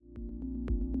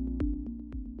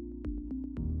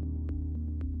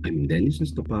I'm Dennis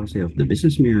Estopase of the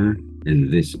Business Mirror,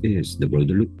 and this is the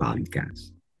Broader Look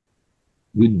podcast.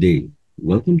 Good day.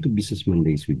 Welcome to Business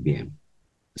Mondays with BM,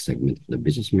 a segment of the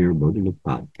Business Mirror Broader Look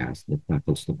podcast that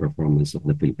tackles the performance of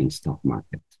the Philippine stock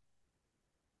market.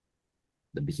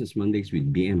 The Business Mondays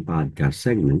with BM podcast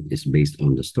segment is based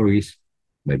on the stories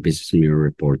by Business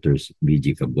Mirror reporters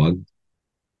BG Cabuag,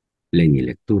 Lenny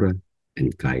Lectura,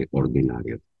 and Kai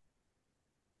Ordinario.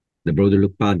 The Broader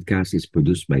Look podcast is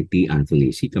produced by T.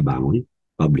 Anthony C. Cabangon,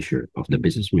 publisher of the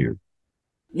Business Mirror.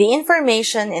 The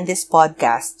information in this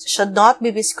podcast should not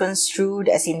be misconstrued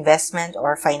as investment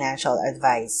or financial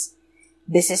advice.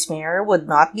 Business Mirror would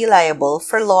not be liable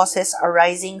for losses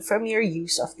arising from your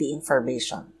use of the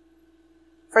information.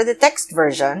 For the text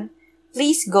version,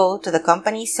 please go to the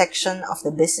company section of the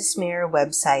Business Mirror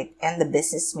website and the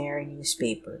Business Mirror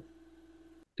newspaper.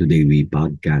 Today we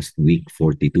podcast week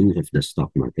 42 of the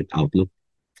stock market outlook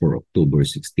for October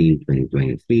 16,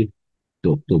 2023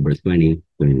 to October 20,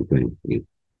 2023.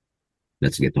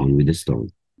 Let's get on with the story.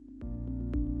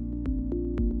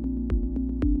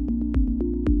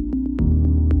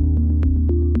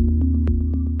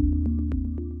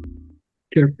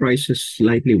 Share prices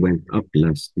slightly went up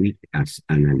last week as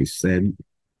analysts said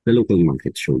the local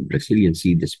market showed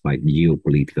resiliency despite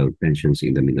geopolitical tensions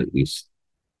in the Middle East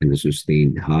and the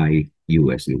sustained high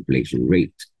U.S. inflation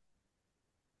rate.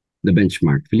 The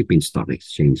benchmark Philippine Stock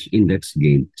Exchange Index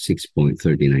gained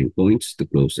 6.39 points to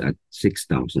close at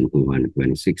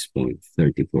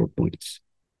 6,226.34 points.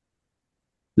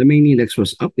 The main index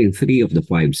was up in 3 of the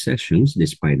 5 sessions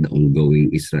despite the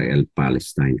ongoing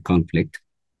Israel-Palestine conflict,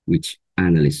 which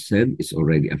analysts said is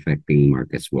already affecting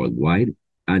markets worldwide,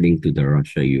 adding to the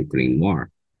Russia-Ukraine war.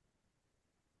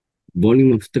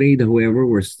 Volume of trade, however,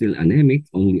 were still anemic,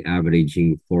 only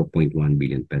averaging 4.1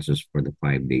 billion pesos for the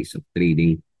 5 days of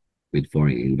trading, with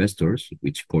foreign investors,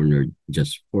 which cornered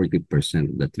just 40%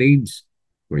 of the trades,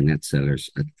 were net sellers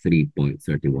at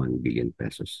 3.31 billion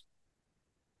pesos.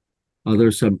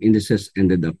 Other sub-indices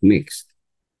ended up mixed.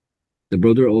 The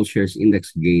broader all shares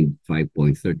index gained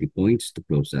 5.30 points to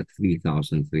close at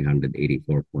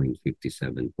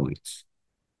 3,384.57 points.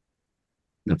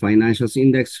 The financials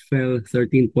index fell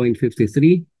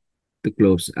 13.53 to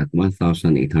close at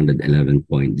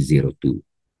 1,811.02.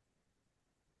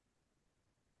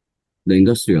 The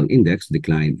industrial index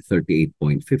declined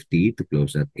 38.50 to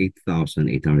close at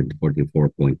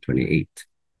 8,844.28.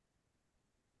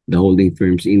 The holding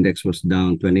firms index was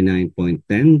down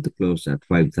 29.10 to close at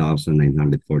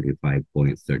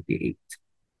 5,945.38.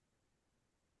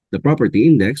 The property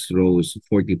index rose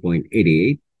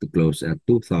 40.88 to close at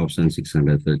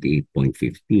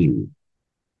 2,638.15.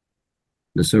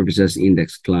 The services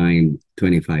index climbed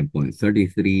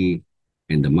 25.33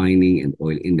 and the mining and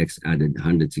oil index added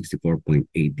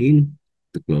 164.18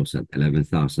 to close at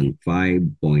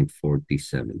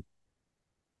 11,005.47.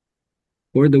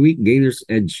 For the week, gainers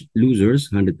edged losers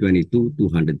 122 to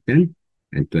 110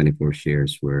 and 24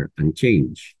 shares were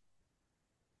unchanged.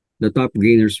 The top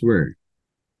gainers were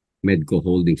Medco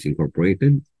Holdings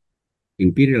Incorporated,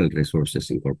 Imperial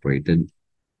Resources Incorporated,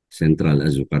 Central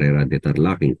Azucarera de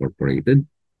Tarlac Incorporated,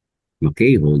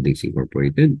 McKay Holdings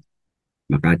Incorporated,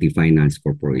 Makati Finance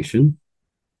Corporation,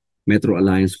 Metro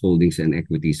Alliance Holdings and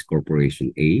Equities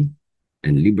Corporation A,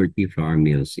 and Liberty Flour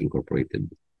Mills Incorporated.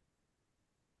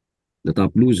 The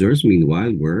top losers,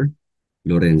 meanwhile, were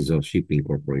Lorenzo Shipping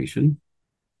Corporation,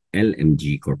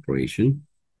 LMG Corporation,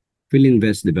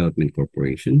 Philinvest Development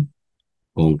Corporation,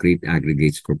 Concrete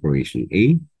Aggregates Corporation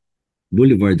A,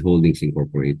 Boulevard Holdings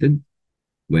Incorporated,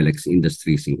 Welex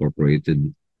Industries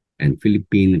Incorporated, and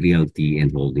Philippine Realty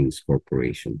and Holdings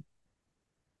Corporation.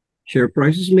 Share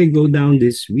prices may go down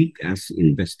this week as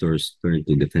investors turn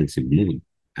to defensive mode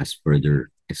as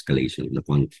further escalation of the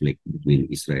conflict between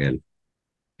Israel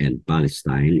and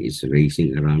Palestine is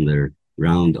raising another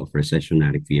round of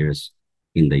recessionary fears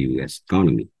in the U.S.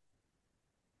 economy.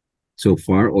 So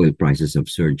far, oil prices have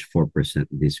surged 4%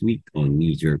 this week on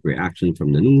knee-jerk reaction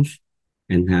from the news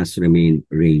and has remained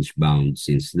range-bound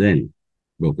since then,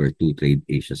 broker 2 Trade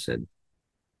Asia said.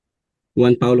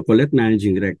 Juan Paulo Colette,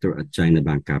 Managing Director at China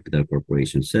Bank Capital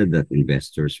Corporation, said that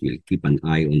investors will keep an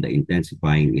eye on the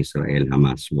intensifying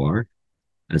Israel-Hamas war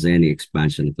as any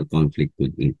expansion of the conflict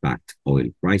could impact oil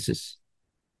prices.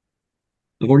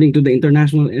 According to the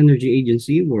International Energy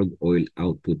Agency, world oil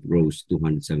output rose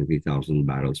 270,000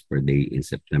 barrels per day in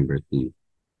September to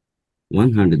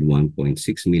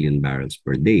 101.6 million barrels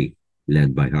per day,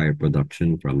 led by higher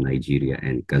production from Nigeria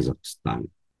and Kazakhstan.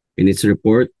 In its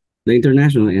report, the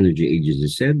International Energy Agency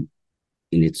said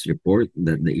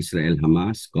that the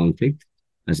Israel-Hamas conflict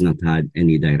has not had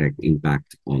any direct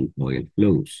impact on oil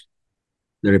flows.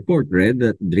 The report read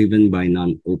that driven by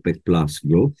non-OPEC plus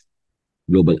growth,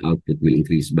 global output will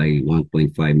increase by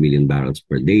 1.5 million barrels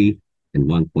per day and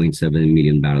 1.7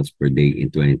 million barrels per day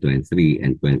in 2023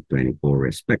 and 2024,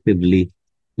 respectively,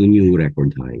 to new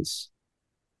record highs.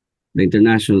 The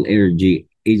International Energy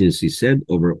Agency said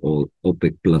overall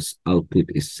OPEC plus output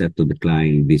is set to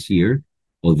decline this year,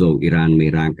 although Iran may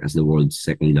rank as the world's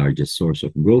second largest source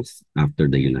of growth after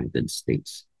the United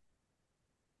States.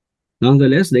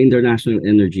 Nonetheless, the International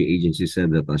Energy Agency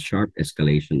said that a sharp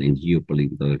escalation in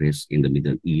geopolitical risk in the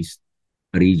Middle East,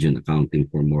 a region accounting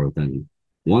for more than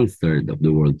one-third of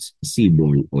the world's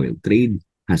seaborne oil trade,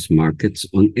 has markets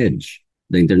on edge.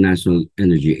 The International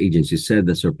Energy Agency said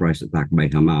the surprise attack by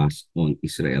Hamas on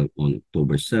Israel on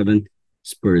October 7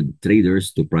 spurred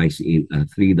traders to price in a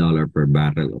 $3 per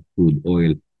barrel of crude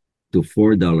oil to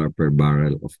 $4 per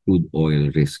barrel of crude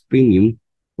oil risk premium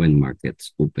when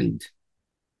markets opened.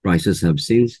 Prices have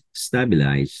since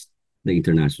stabilized, the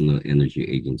International Energy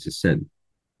Agency said.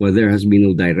 While there has been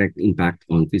no direct impact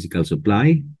on physical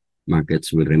supply,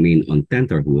 markets will remain on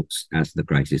tenterhooks as the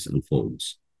crisis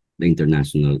unfolds, the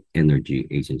International Energy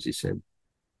Agency said.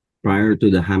 Prior to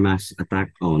the Hamas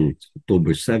attack on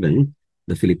October 7,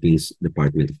 the Philippines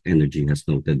Department of Energy has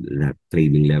noted that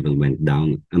trading level went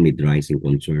down amid rising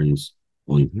concerns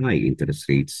on high interest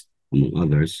rates, among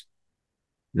others,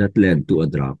 that led to a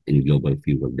drop in global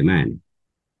fuel demand.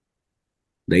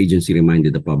 The agency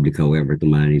reminded the public, however, to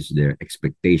manage their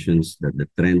expectations that the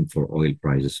trend for oil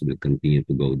prices will continue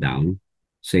to go down,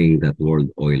 saying that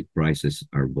world oil prices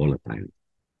are volatile.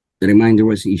 The reminder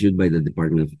was issued by the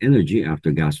Department of Energy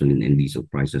after gasoline and diesel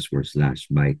prices were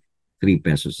slashed by 3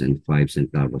 pesos and 5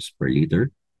 centavos per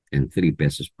liter and 3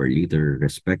 pesos per liter,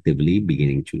 respectively,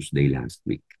 beginning Tuesday last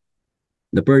week.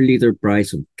 The per liter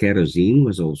price of kerosene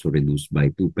was also reduced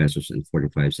by 2 pesos and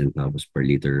 45 centavos per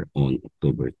liter on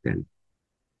October 10.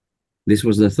 This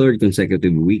was the third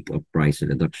consecutive week of price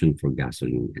reduction for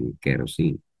gasoline and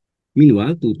kerosene.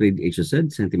 Meanwhile, two trade agents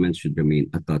said sentiment should remain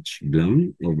a touch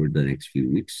glum over the next few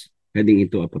weeks, heading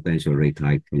into a potential rate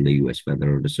hike from the U.S.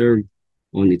 Federal Reserve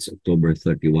on its October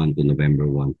 31 to November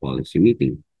 1 policy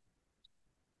meeting.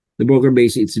 The broker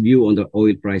based its view on the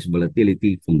oil price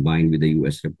volatility combined with the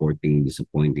U.S. reporting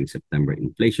disappointing September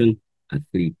inflation at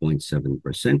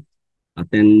 3.7%, a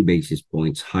 10 basis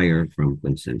points higher from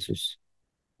consensus.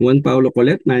 Juan Paulo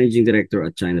Colette, managing director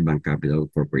at China Bank Capital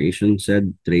Corporation,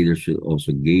 said traders should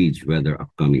also gauge whether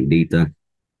upcoming data,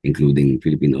 including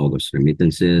Philippine August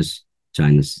remittances,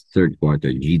 China's third quarter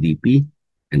GDP,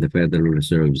 and the Federal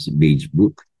Reserve's Beige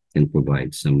Book, can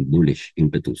provide some bullish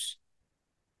impetus.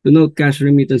 To note, cash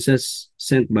remittances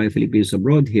sent by Filipinos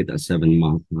abroad hit a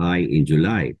 7-month high in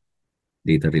July.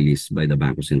 Data released by the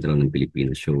Bangko Sentral ng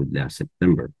Pilipinas showed last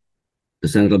September. The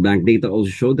central bank data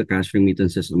also showed the cash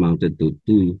remittances amounted to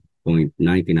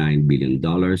 $2.99 billion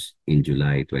in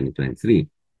July 2023,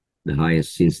 the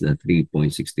highest since the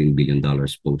 $3.16 billion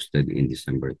posted in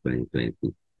December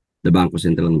 2022. The Bangko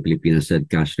Sentral ng Pilipinas said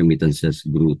cash remittances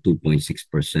grew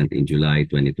 2.6% in July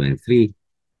 2023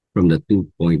 from the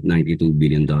 $2.92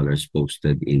 billion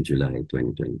posted in July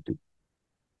 2022.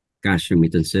 Cash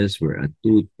remittances were at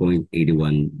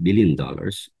 $2.81 billion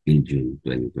in June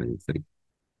 2023.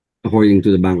 According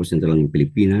to the Bangko Sentral ng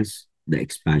Pilipinas, the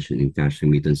expansion in cash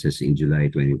remittances in July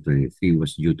 2023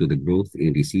 was due to the growth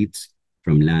in receipts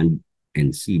from land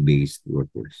and sea-based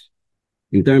workers.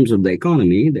 In terms of the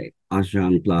economy, the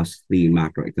ASEAN Plus 3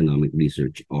 Macroeconomic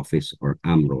Research Office, or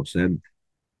AMRO, said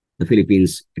the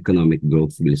Philippines' economic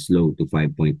growth will slow to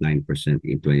 5.9%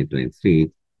 in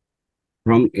 2023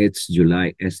 from its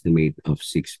July estimate of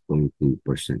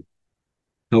 6.2%.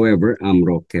 However,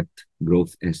 AMRO kept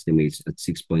growth estimates at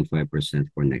 6.5%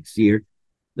 for next year,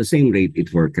 the same rate it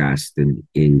forecasted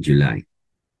in July.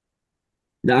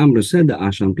 The AMRO said the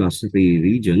ASEAN Plus 3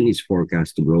 region is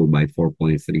forecast to grow by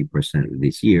 4.3%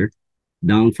 this year,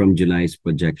 down from July's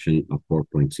projection of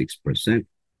 4.6%,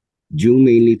 due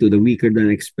mainly to the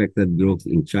weaker-than-expected growth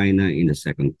in China in the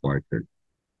second quarter.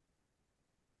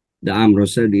 The AMRO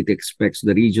said it expects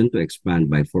the region to expand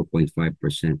by 4.5%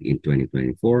 in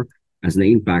 2024 as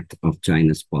the impact of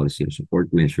China's policy and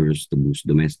support measures to boost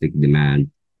domestic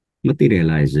demand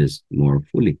materializes more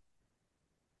fully.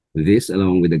 This,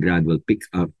 along with a gradual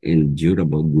pick-up in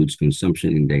durable goods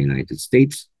consumption in the United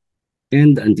States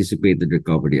and the anticipated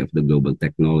recovery of the global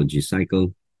technology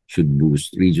cycle, should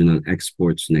boost regional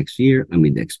exports next year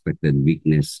amid expected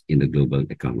weakness in the global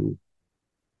economy.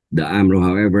 The AMRO,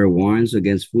 however, warns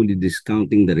against fully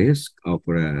discounting the risk of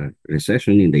a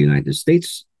recession in the United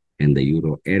States and the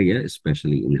euro area,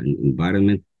 especially in an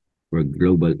environment where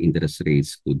global interest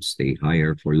rates could stay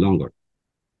higher for longer.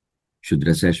 Should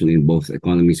recession in both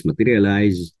economies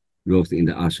materialize, growth in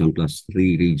the ASEAN plus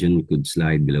 3 region could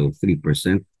slide below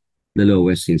 3%, the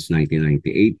lowest since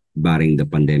 1998, barring the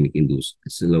pandemic-induced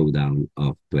slowdown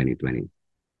of 2020.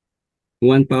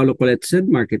 Juan Paulo Colette said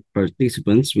market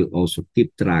participants will also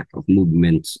keep track of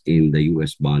movements in the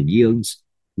U.S. bond yields,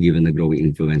 given the growing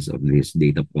influence of this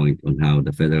data point on how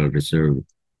the Federal Reserve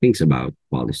thinks about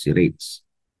policy rates.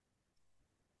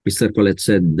 Mr. Colette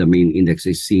said the main index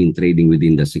is seen trading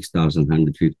within the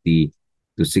 6,150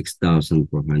 to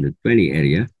 6,420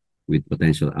 area, with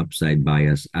potential upside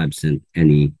bias absent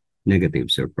any negative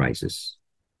surprises.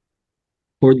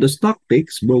 For the stock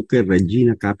picks, broker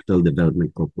Regina Capital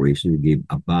Development Corporation gave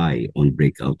a buy on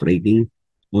breakout rating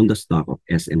on the stock of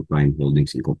SM Prime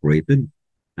Holdings Incorporated,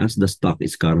 as the stock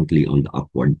is currently on the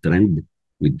upward trend,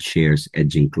 with shares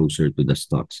edging closer to the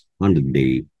stock's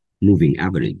 100-day moving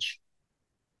average.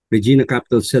 Regina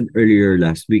Capital said earlier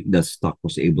last week that stock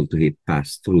was able to hit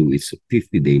past through its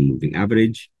 50-day moving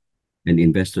average, and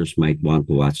investors might want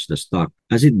to watch the stock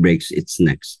as it breaks its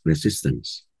next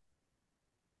resistance.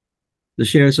 The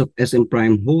shares of SM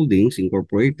Prime Holdings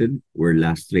Incorporated were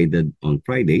last traded on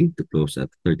Friday to close at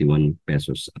 31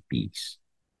 pesos apiece.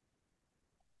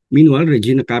 Meanwhile,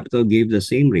 Regina Capital gave the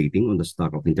same rating on the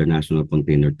stock of International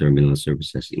Container Terminal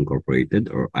Services Incorporated,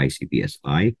 or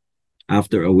ICTSI,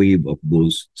 after a wave of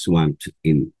bulls swamped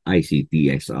in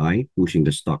ICTSI, pushing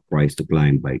the stock price to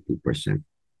climb by 2%.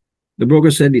 The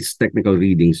broker said its technical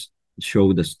readings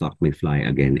show the stock may fly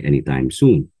again anytime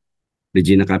soon.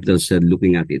 Regina Capital said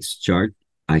looking at its chart,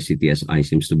 ICTSI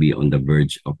seems to be on the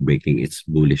verge of breaking its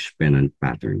bullish pennant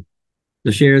pattern.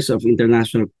 The shares of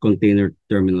International Container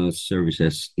Terminal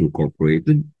Services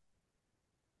Incorporated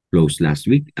closed last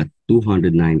week at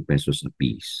 209 pesos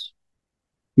apiece.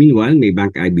 Meanwhile,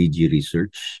 Maybank IBG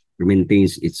Research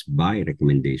maintains its buy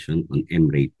recommendation on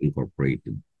M-Rate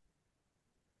Incorporated.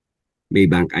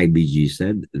 Maybank IBG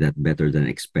said that better than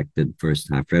expected first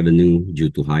half revenue due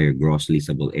to higher gross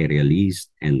leasable area leased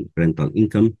and rental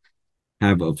income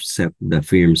have offset the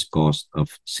firm's cost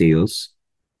of sales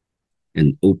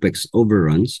and OPEX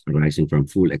overruns arising from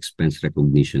full expense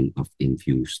recognition of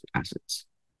infused assets.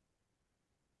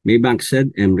 Maybank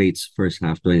said M-Rate's first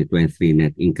half 2023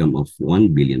 net income of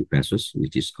 1 billion pesos,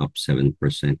 which is up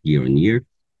 7% year-on-year,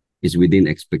 is within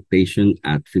expectation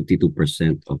at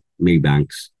 52% of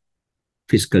Maybank's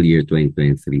fiscal year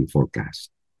 2023 forecast.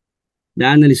 The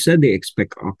analyst said they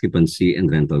expect occupancy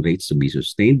and rental rates to be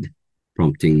sustained,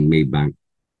 prompting Maybank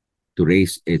to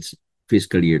raise its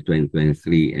fiscal year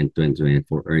 2023 and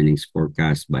 2024 earnings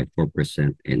forecast by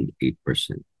 4% and 8%.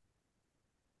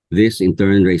 This in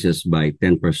turn raises by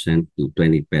 10% to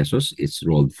 20 pesos its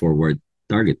rolled forward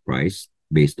target price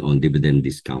based on dividend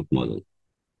discount model.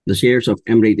 The shares of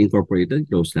M-Rate Incorporated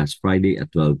closed last Friday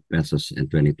at 12 pesos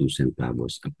and 22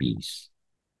 centavos apiece.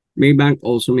 Maybank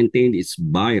also maintained its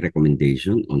buy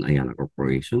recommendation on Ayala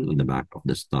Corporation on the back of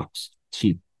the stock's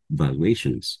cheap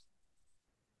valuations.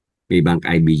 Maybank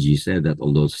IBG said that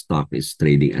although stock is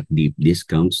trading at deep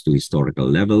discounts to historical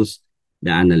levels,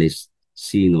 the analysts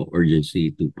see no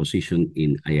urgency to position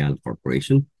in Ayala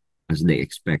Corporation as they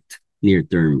expect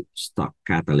near-term stock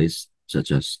catalysts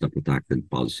such as the protracted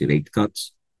policy rate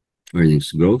cuts,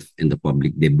 earnings growth, and the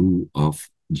public debut of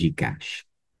GCash.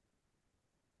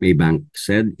 Maybank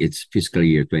said its fiscal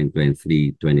year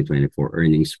 2023-2024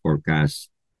 earnings forecast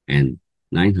and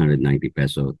 990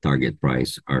 peso target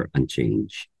price are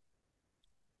unchanged.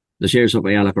 The shares of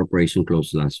Ayala Corporation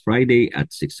closed last Friday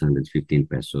at 615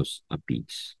 pesos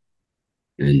apiece.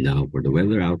 And now for the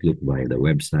weather outlook by the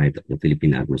website of the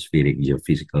Philippine Atmospheric,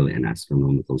 Geophysical, and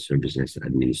Astronomical Services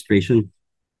Administration,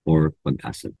 or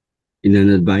PAGASA. In an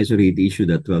advisory it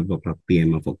issued at 12 o'clock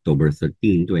p.m. of October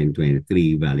 13,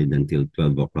 2023, valid until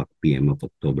 12 o'clock p.m. of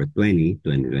October 20,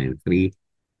 2023,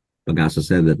 PAGASA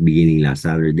said that beginning last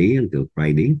Saturday until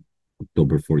Friday,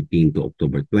 October 14 to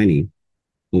October 20,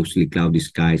 mostly cloudy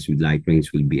skies with light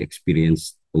rains will be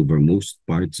experienced over most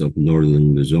parts of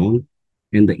northern Luzon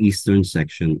and the eastern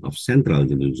section of central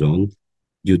Luzon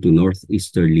due to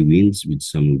northeasterly winds with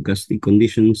some gusty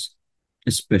conditions,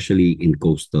 especially in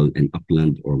coastal and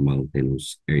upland or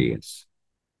mountainous areas.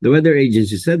 The weather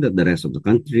agency said that the rest of the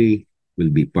country will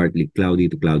be partly cloudy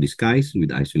to cloudy skies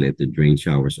with isolated rain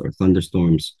showers or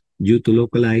thunderstorms due to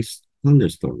localized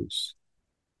thunderstorms.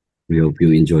 We hope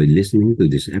you enjoyed listening to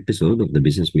this episode of the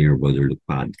BusinessMirror Broader Look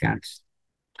podcast.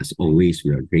 As always,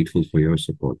 we are grateful for your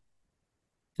support.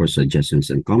 For suggestions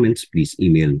and comments, please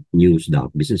email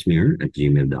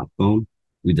news.businessmirror@gmail.com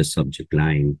with the subject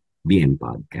line BM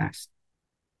Podcast.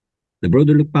 The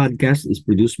Broader Look podcast is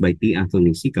produced by T.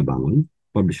 Anthony C. Cabangon,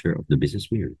 publisher of the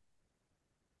Business Mirror.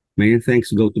 May thanks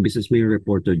go to Business Mirror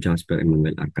reporter Jasper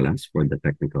Emmanuel Arcalas for the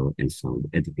technical and sound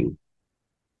editing.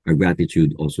 Our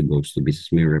gratitude also goes to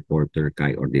Business Mirror reporter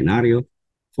Kai Ordinario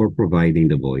for providing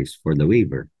the voice for the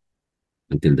waiver.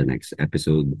 Until the next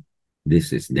episode,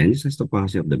 this is Dennis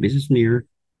Estopasi of the Business Mirror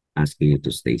asking you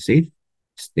to stay safe,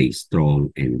 stay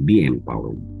strong, and be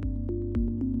empowered.